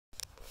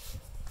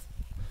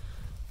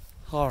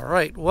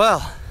Alright,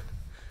 well,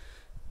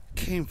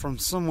 came from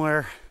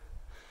somewhere,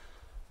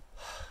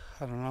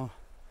 I don't know,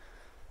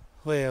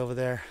 way over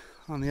there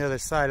on the other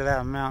side of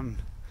that mountain,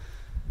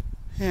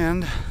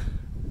 and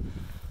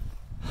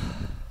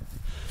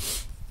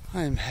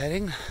I am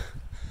heading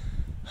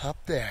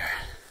up there.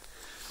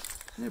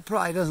 And it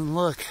probably doesn't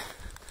look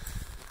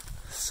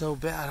so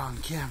bad on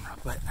camera,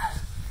 but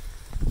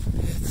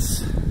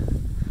it's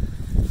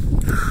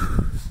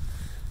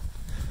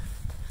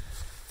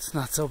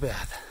not so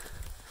bad.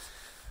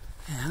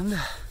 And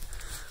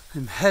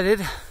I'm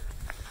headed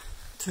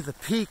to the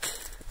peak,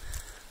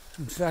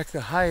 in fact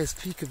the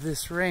highest peak of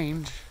this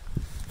range.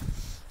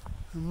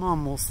 I'm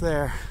almost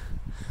there,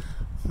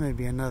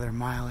 maybe another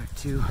mile or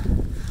two.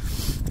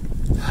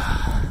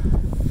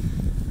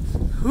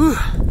 Whew.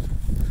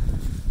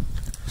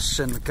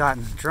 Shouldn't have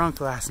gotten drunk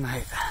last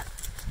night.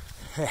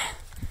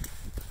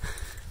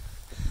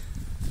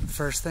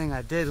 First thing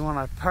I did when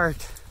I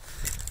parked,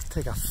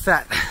 take a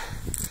fat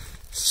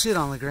shit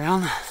on the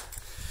ground.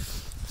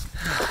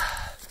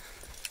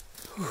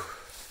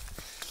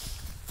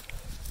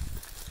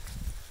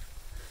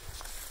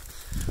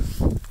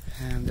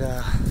 And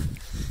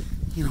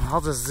you know,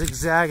 I'll just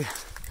zigzag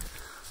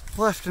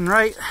left and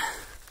right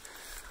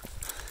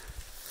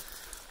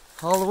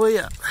all the way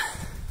up.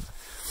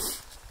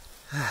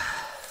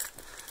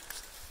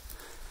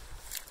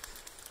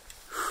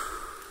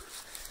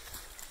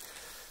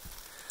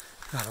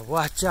 Gotta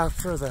watch out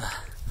for the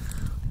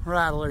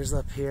rattlers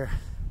up here.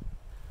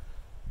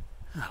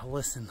 Gotta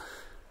listen.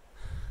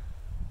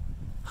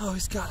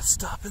 Always gotta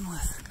stop and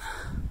listen.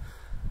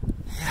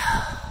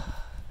 Yeah.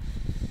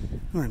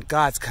 We're in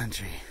God's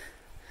country.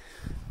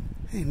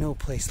 Ain't no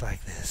place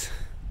like this.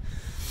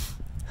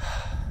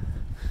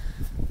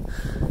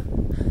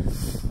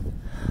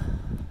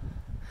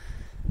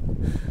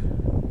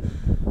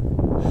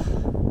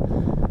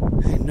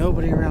 Ain't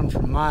nobody around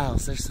for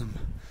miles. There's some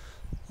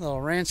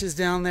little ranches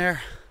down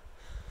there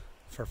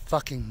for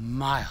fucking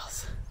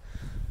miles.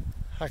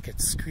 I could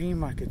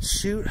scream, I could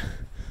shoot,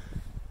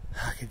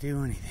 I could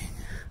do anything.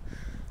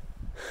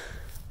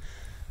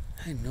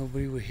 And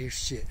nobody would hear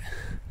shit.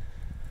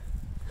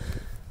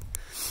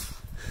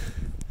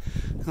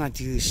 I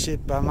do this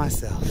shit by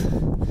myself.